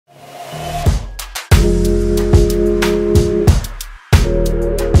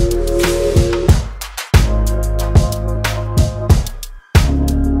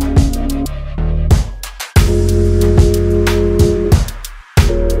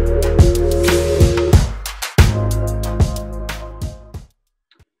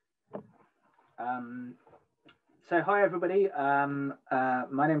So hi everybody,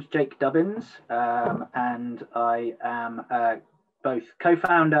 my name's Jake Dubbins, and I am both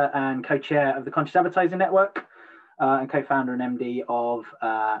co-founder and co-chair of the Conscious Advertising Network, and co-founder and MD of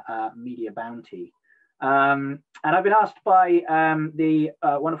Media Bounty. And I've been asked by the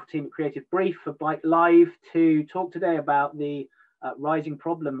wonderful team at Creative Brief for Bite Live to talk today about the rising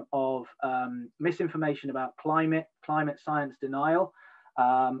problem of misinformation about climate science denial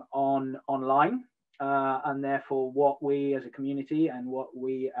online. And therefore what we as a community and what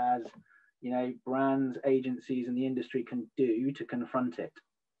we as brands, agencies and the industry can do to confront it.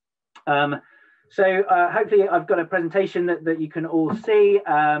 So hopefully I've got a presentation that you can all see,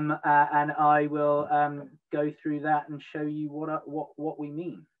 and I will go through that and show you what we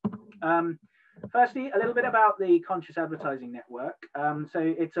mean. Firstly, a little bit about the Conscious Advertising Network. So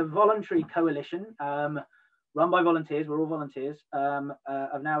it's a voluntary coalition run by volunteers. We're all volunteers,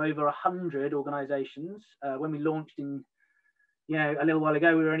 of now over 100 organisations. When we launched in, a little while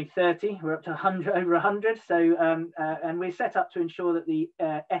ago, we were only 30. We're up to 100, over 100. So, and we're set up to ensure that the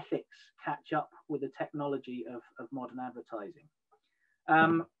ethics catch up with the technology of modern advertising.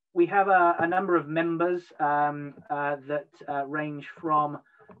 We have a number of members that range from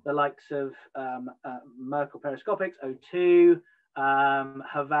the likes of Merkel Periscopics, O2,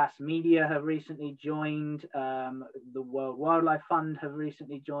 Havas Media have recently joined, the World Wildlife Fund have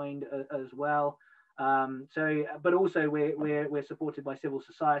recently joined as well. But also we're supported by civil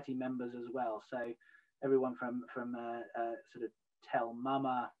society members as well. So everyone from sort of Tell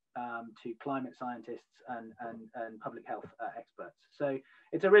Mama to climate scientists and public health experts. So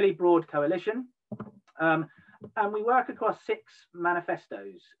it's a really broad coalition. And we work across 6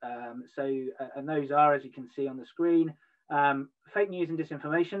 manifestos. And those are, as you can see on the screen, fake news and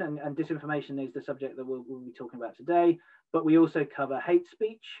disinformation, and disinformation is the subject that we'll be talking about today, but we also cover hate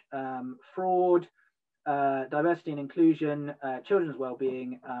speech, fraud, diversity and inclusion, children's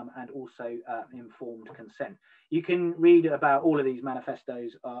well-being, and also informed consent. You can read about all of these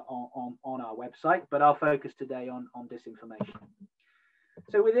manifestos on our website, but I'll focus today on disinformation.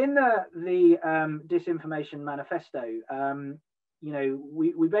 So within the disinformation manifesto,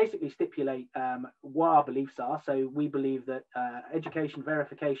 we basically stipulate what our beliefs are. So we believe that education,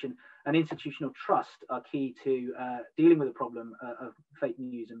 verification, and institutional trust are key to dealing with the problem of fake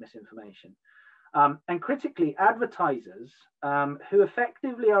news and misinformation. And critically, advertisers who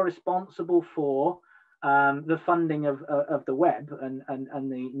effectively are responsible for the funding of the web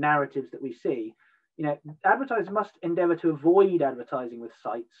and the narratives that we see, advertisers must endeavour to avoid advertising with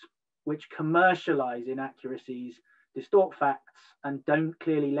sites which commercialise inaccuracies, distort facts, and don't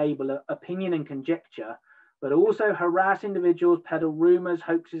clearly label opinion and conjecture, but also harass individuals, peddle rumours,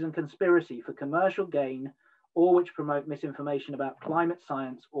 hoaxes and conspiracy for commercial gain, or which promote misinformation about climate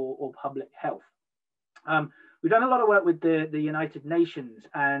science or public health. We've done a lot of work with the United Nations,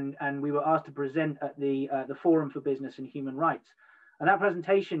 and we were asked to present at the Forum for Business and Human Rights. And that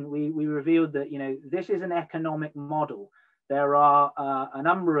presentation, we revealed that this is an economic model. There are a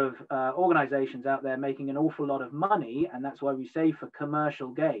number of organizations out there making an awful lot of money, and that's why we say for commercial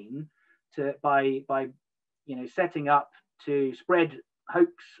gain, by setting up to spread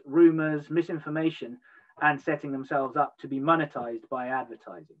hoax, rumors, misinformation, and setting themselves up to be monetized by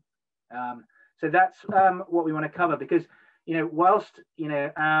advertising. So that's what we want to cover, because whilst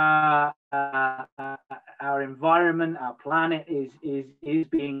our environment, our planet is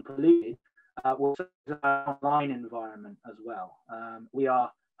being polluted, also our online environment as well. We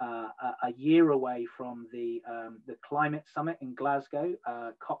are a year away from the climate summit in Glasgow,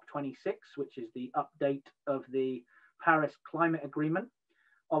 COP26, which is the update of the Paris Climate Agreement.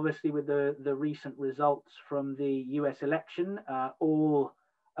 Obviously, with the recent results from the US election, all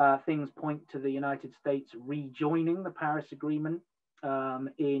things point to the United States rejoining the Paris Agreement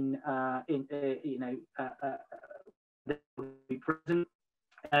present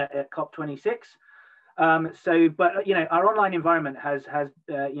at COP26. But our online environment has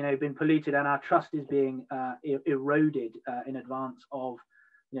been polluted, and our trust is being eroded in advance of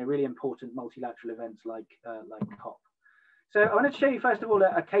really important multilateral events like COP. So I wanted to show you first of all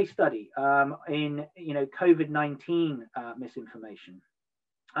a case study in COVID-19 misinformation.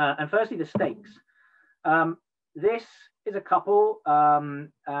 And firstly, the stakes. This is a couple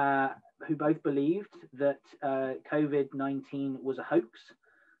who both believed that COVID-19 was a hoax.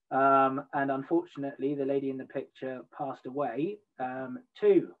 And unfortunately, the lady in the picture passed away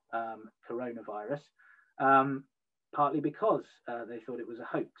to coronavirus, partly because they thought it was a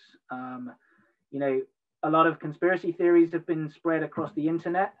hoax. A lot of conspiracy theories have been spread across the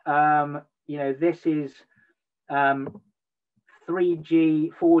internet. This is 3G,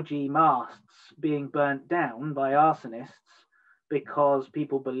 4G masts being burnt down by arsonists because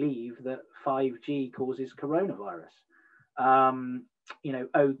people believe that 5G causes coronavirus. You know,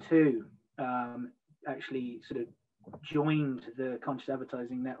 O2 actually sort of joined the conscious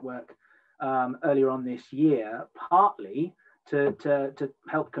advertising network earlier on this year, partly to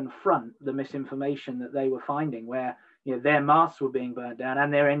help confront the misinformation that they were finding, where, you know, their masts were being burnt down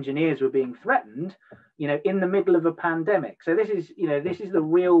and their engineers were being threatened, you know, in the middle of a pandemic. So this is, you know, this is the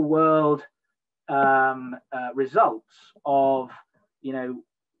real world results of, you know,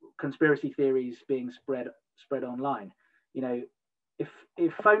 conspiracy theories being spread online. You know,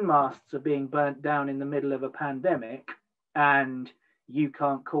 if phone masts are being burnt down in the middle of a pandemic and you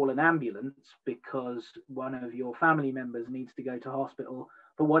can't call an ambulance because one of your family members needs to go to hospital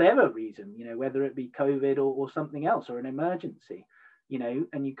for whatever reason, you know, whether it be COVID or something else or an emergency, you know,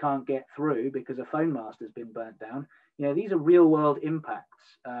 and you can't get through because a phone mast has been burnt down, you know, these are real world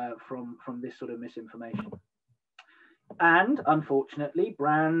impacts from this sort of misinformation. And unfortunately,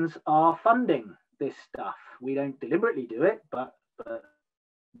 brands are funding this stuff. We don't deliberately do it, but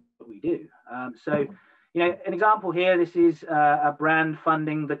we do. So, you know, an example here, this is a brand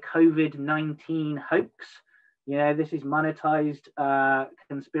funding the COVID-19 hoax. You know, this is monetized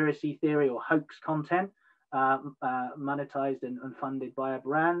conspiracy theory or hoax content, monetized and funded by a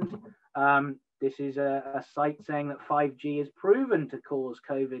brand. This is a site saying that 5G is proven to cause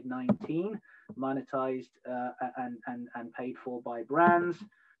COVID-19, monetized and paid for by brands.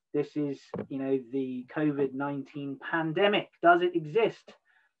 This is, you know, the COVID-19 pandemic. Does it exist?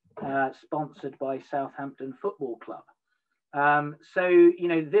 Sponsored by Southampton Football Club. So, you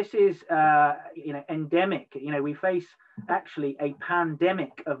know, this is, you know, endemic. You know, we face actually a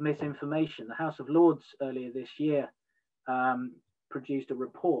pandemic of misinformation. The House of Lords earlier this year produced a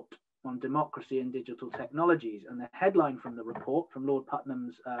report on democracy and digital technologies. And the headline from the report from Lord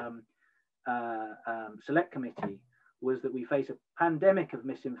Putnam's select committee was that we face a pandemic of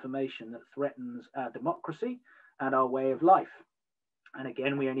misinformation that threatens our democracy and our way of life. And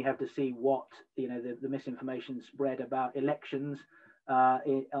again, we only have to see what, you know, the misinformation spread about elections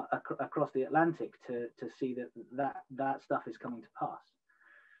across the Atlantic to see that stuff is coming to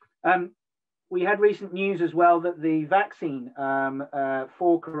pass. We had recent news as well that the vaccine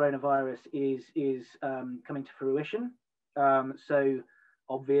for coronavirus is coming to fruition. So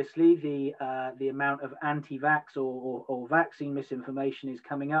obviously the amount of anti-vax or vaccine misinformation is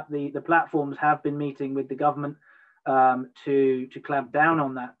coming up. The platforms have been meeting with the government to clamp down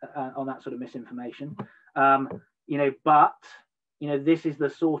on that sort of misinformation. You know, but you know, this is the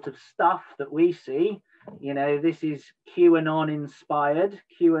sort of stuff that we see. You know, this is QAnon inspired.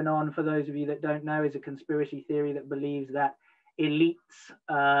 QAnon, for those of you that don't know, is a conspiracy theory that believes that elites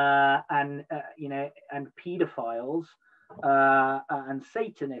and you know, and pedophiles and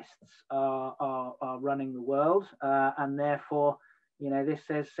Satanists are running the world, and therefore, you know, this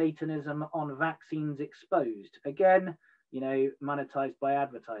says Satanism on vaccines exposed. Again, you know, monetized by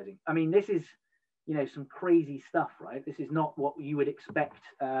advertising. I mean, this is, you know, some crazy stuff, right? This is not what you would expect,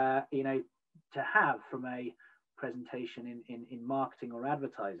 you know, to have from a presentation in marketing or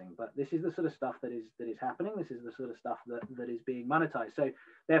advertising. But this is the sort of stuff that is happening. This is the sort of stuff that is being monetized. So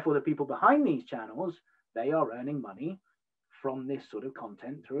therefore, the people behind these channels, they are earning money from this sort of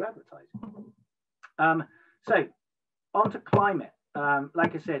content through advertising. So on to climate.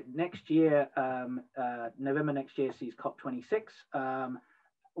 Like I said, next year, November next year sees COP26,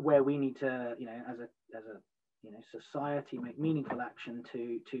 where we need to, you know, as a you know, society, make meaningful action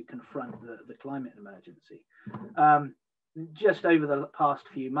to confront the climate emergency. Just over the past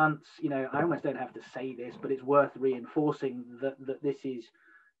few months, you know, I almost don't have to say this, but it's worth reinforcing that this is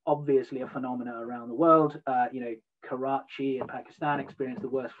obviously a phenomena around the world. You know, Karachi in Pakistan experienced the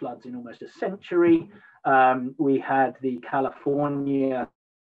worst floods in almost a century. We had the California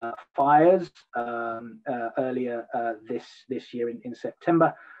fires earlier this year in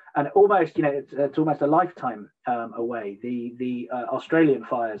September, and almost, you know, it's almost a lifetime away. The Australian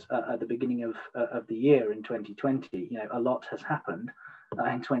fires at the beginning of the year in 2020. You know, a lot has happened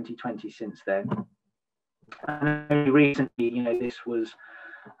in 2020 since then. And only recently, you know, this was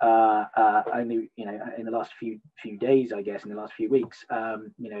only, you know, in the last few days, I guess, in the last few weeks,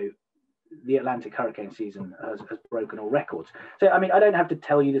 you know, the Atlantic hurricane season has broken all records. So, I mean, I don't have to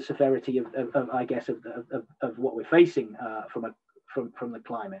tell you the severity of I guess, of what we're facing from the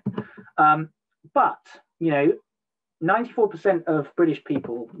climate. But, you know, 94% of British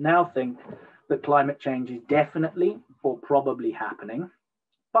people now think that climate change is definitely or probably happening,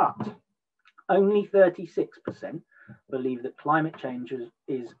 but only 36% believe that climate change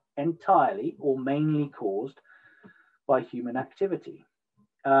is entirely or mainly caused by human activity.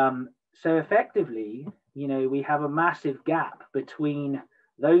 So effectively, you know, we have a massive gap between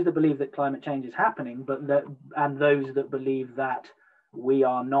those that believe that climate change is happening, and those that believe that we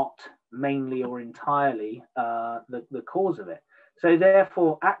are not mainly or entirely the cause of it. So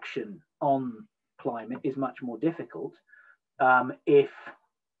therefore, action on climate is much more difficult if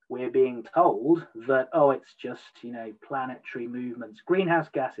we're being told that, oh, it's just, you know, planetary movements. Greenhouse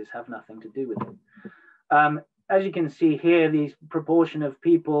gases have nothing to do with it. As you can see here, these proportion of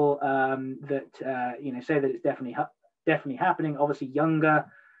people that you know, say that it's definitely happening. Obviously, younger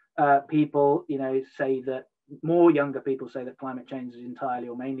people, you know, say that more younger people say that climate change is entirely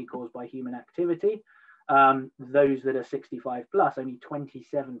or mainly caused by human activity. Those that are 65 plus, only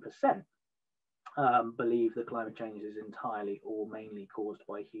 27% believe that climate change is entirely or mainly caused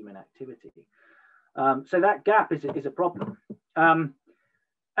by human activity. So that gap is a problem. And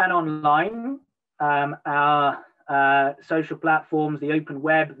online, our social platforms, the open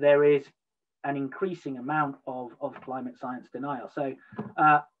web, there is an increasing amount of climate science denial. So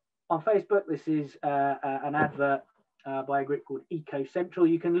on Facebook, this is an advert by a group called Eco Central.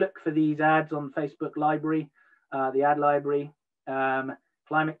 You can look for these ads on Facebook Library, the ad library.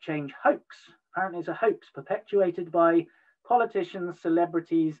 Climate change hoax. Apparently it's a hoax perpetuated by politicians,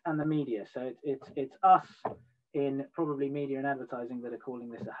 celebrities, and the media. So it's us in probably media and advertising that are calling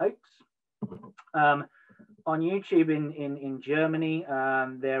this a hoax. On YouTube in Germany,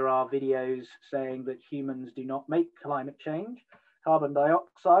 there are videos saying that humans do not make climate change. Carbon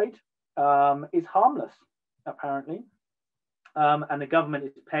dioxide is harmless, apparently. And the government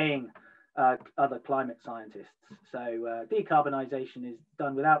is paying other climate scientists. So decarbonisation is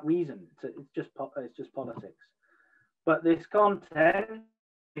done without reason. It's just politics. But this content,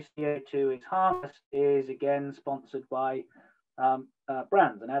 CO2 is harmless, is again sponsored by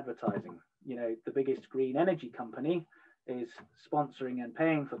brands and advertising. You know, the biggest green energy company is sponsoring and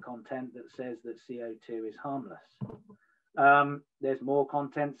paying for content that says that CO2 is harmless. There's more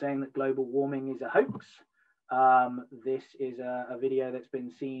content saying that global warming is a hoax. This is a video that's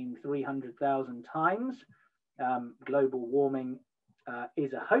been seen 300,000 times. Global warming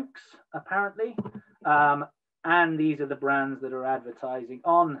is a hoax, apparently. And these are the brands that are advertising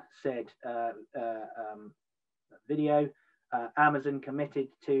on said video. Amazon committed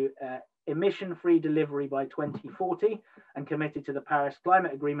to emission-free delivery by 2040 and committed to the Paris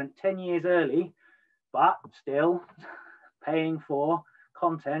Climate Agreement 10 years early, but still paying for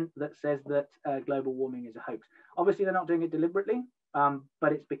content that says that global warming is a hoax. Obviously, they're not doing it deliberately,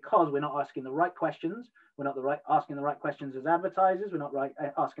 but it's because we're not asking the right questions. We're not asking the right questions as advertisers. We're not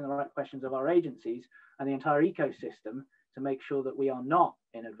asking the right questions of our agencies and the entire ecosystem to make sure that we are not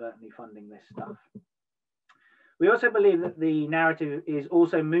inadvertently funding this stuff. We also believe that the narrative is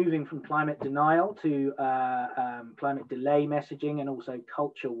also moving from climate denial to climate delay messaging and also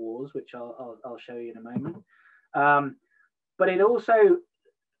culture wars, which I'll show you in a moment. But it also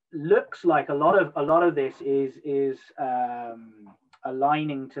looks like a lot of this is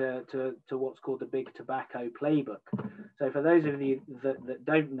aligning to what's called the Big Tobacco Playbook. So for those of you that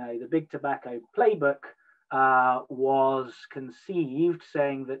don't know, the Big Tobacco Playbook was conceived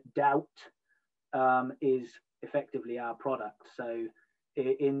saying that doubt is effectively our product. So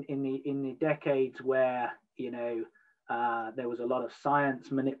in the decades where, you know, there was a lot of science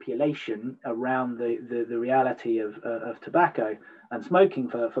manipulation around the reality of tobacco and smoking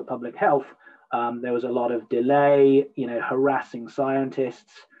for public health, there was a lot of delay, you know, harassing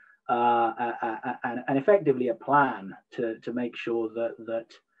scientists, and effectively a plan to make sure that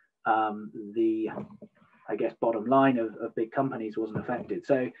the, I guess, bottom line of big companies wasn't affected.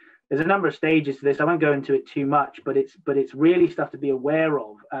 So there's a number of stages to this. I won't go into it too much, but it's really stuff to be aware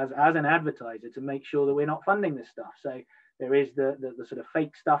of as an advertiser to make sure that we're not funding this stuff. So there is the sort of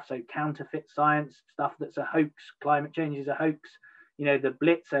fake stuff, so counterfeit science, stuff that's a hoax, climate change is a hoax. You know, the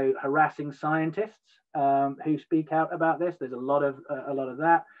blitz, so harassing scientists who speak out about this. There's a lot of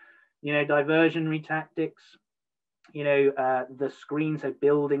that. You know, diversionary tactics. You know, the screen, so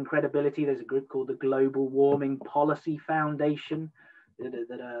building credibility. There's a group called the Global Warming Policy Foundation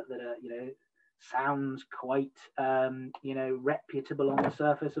that are you know, sounds quite you know, reputable on the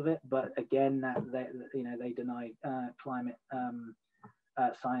surface of it, but again, you know, they deny climate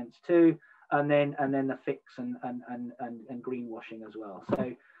science too. And then the fix and greenwashing as well.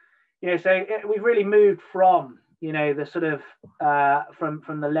 So, you know, we've really moved from, you know, the sort of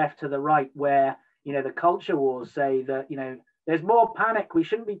from the left to the right, where, you know, the culture wars say that, you know, there's more panic. We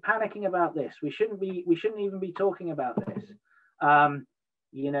shouldn't be panicking about this. We shouldn't even be talking about this.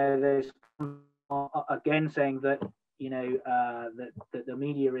 You know, there's again saying that, you know, that the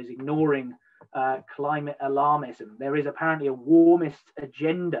media is ignoring climate alarmism. There is apparently a warmist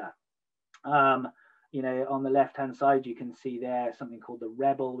agenda You know, on the left-hand side, you can see there something called The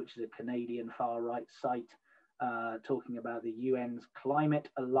Rebel, which is a Canadian far-right site talking about the UN's climate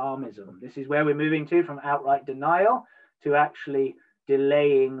alarmism. This is where we're moving to, from outright denial to actually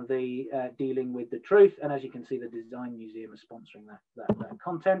delaying the dealing with the truth. And as you can see, the Design Museum is sponsoring that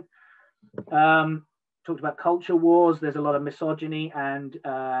content. Talked about culture wars. There's a lot of misogyny, and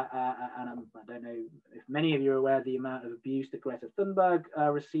I don't know if many of you are aware of the amount of abuse that Greta Thunberg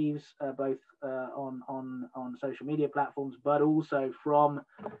receives, both on social media platforms, but also from,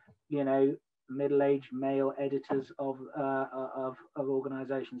 you know, middle-aged male editors of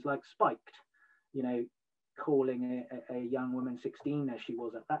organizations like Spiked, you know, calling a young woman, 16 as she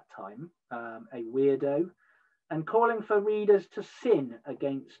was at that time, a weirdo, and calling for readers to sin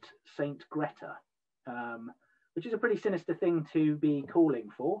against Saint Greta, which is a pretty sinister thing to be calling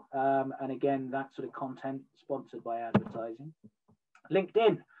for. And again, that sort of content sponsored by advertising.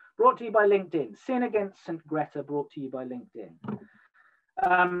 LinkedIn, brought to you by LinkedIn. Sin against Saint Greta, brought to you by LinkedIn.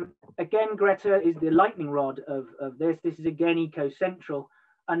 Again, Greta is the lightning rod of this. This is again eco-central,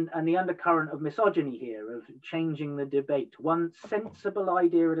 and the undercurrent of misogyny here, of changing the debate, one sensible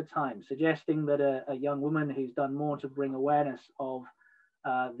idea at a time, suggesting that a young woman who's done more to bring awareness of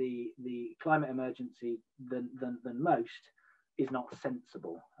the climate emergency than most is not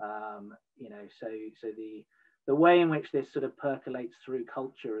sensible. You know, so the way in which this sort of percolates through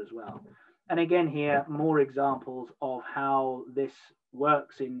culture as well. And again here, more examples of how this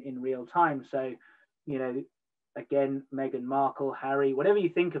works in real time. So, you know, again, Meghan Markle, Harry, whatever you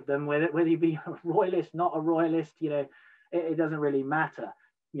think of them, whether you be a royalist, not a royalist, you know, it doesn't really matter.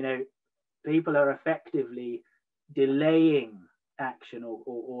 You know, people are effectively delaying action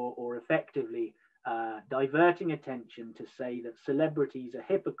or effectively diverting attention to say that celebrities are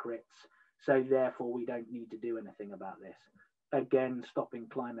hypocrites, so therefore we don't need to do anything about this. Again, stopping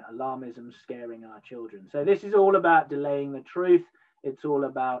climate alarmism, scaring our children. So this is all about delaying the truth. It's all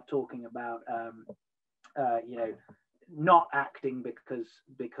about talking about you know, not acting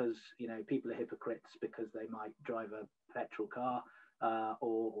because you know, people are hypocrites because they might drive a petrol car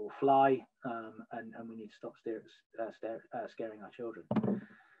or fly, and we need to stop scaring our children.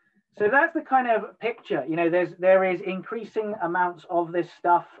 So that's the kind of picture. You know, there is increasing amounts of this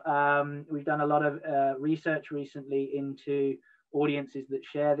stuff. We've done a lot of research recently into audiences that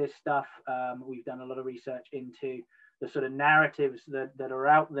share this stuff. We've done a lot of research into the sort of narratives that are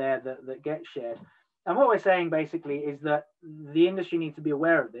out there that get shared. And what we're saying basically is that the industry needs to be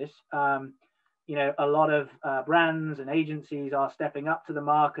aware of this. You know, a lot of brands and agencies are stepping up to the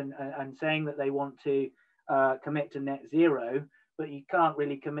mark and saying that they want to commit to net zero, but you can't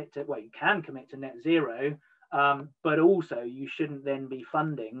really commit to, well, you can commit to net zero, but also you shouldn't then be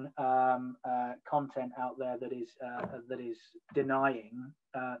funding content out there that is denying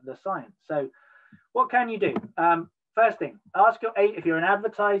the science. So what can you do? First thing, if you're an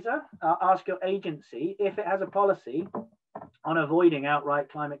advertiser, ask your agency if it has a policy on avoiding outright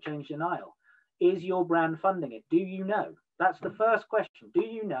climate change denial. Is your brand funding it? Do you know? That's the first question. Do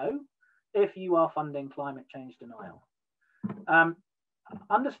you know if you are funding climate change denial?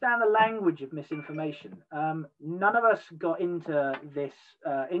 Understand the language of misinformation. None of us got into this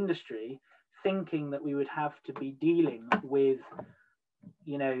industry thinking that we would have to be dealing with,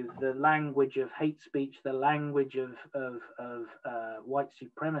 you know, the language of hate speech, the language of white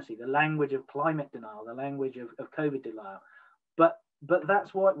supremacy, the language of climate denial, the language of COVID denial. But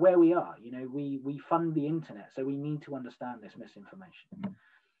that's where we are. You know, we fund the internet, so we need to understand this misinformation.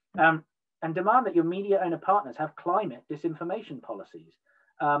 And demand that your media owner partners have climate disinformation policies.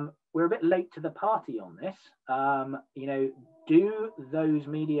 We're a bit late to the party on this. You know, do those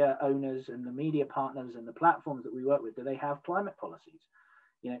media owners and the media partners and the platforms that we work with, do they have climate policies?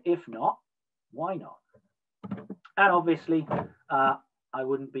 You know, if not, why not? And obviously, I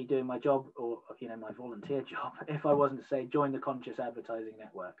wouldn't be doing my job, or, you know, my volunteer job, if I wasn't to say join the Conscious Advertising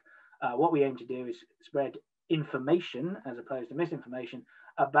Network. What we aim to do is spread information as opposed to misinformation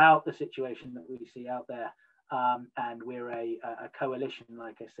about the situation that we see out there. And we're a coalition,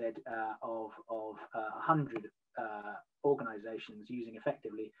 like I said, of 100 organizations using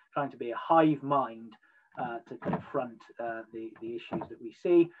effectively, trying to be a hive mind to confront the issues that we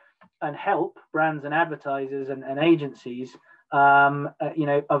see and help brands and advertisers and agencies, you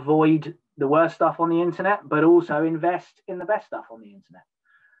know, avoid the worst stuff on the internet, but also invest in the best stuff on the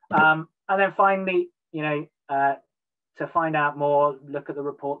internet. And then finally, you know, to find out more, look at the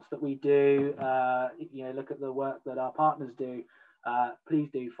reports that we do, you know, look at the work that our partners do. Please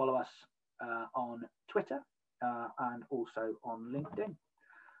do follow us on Twitter and also on LinkedIn.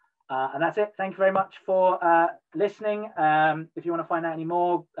 And that's it. Thank you very much for listening. If you want to find out any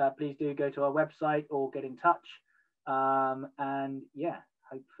more, please do go to our website or get in touch. And yeah,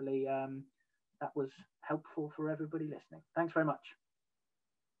 hopefully that was helpful for everybody listening. Thanks very much.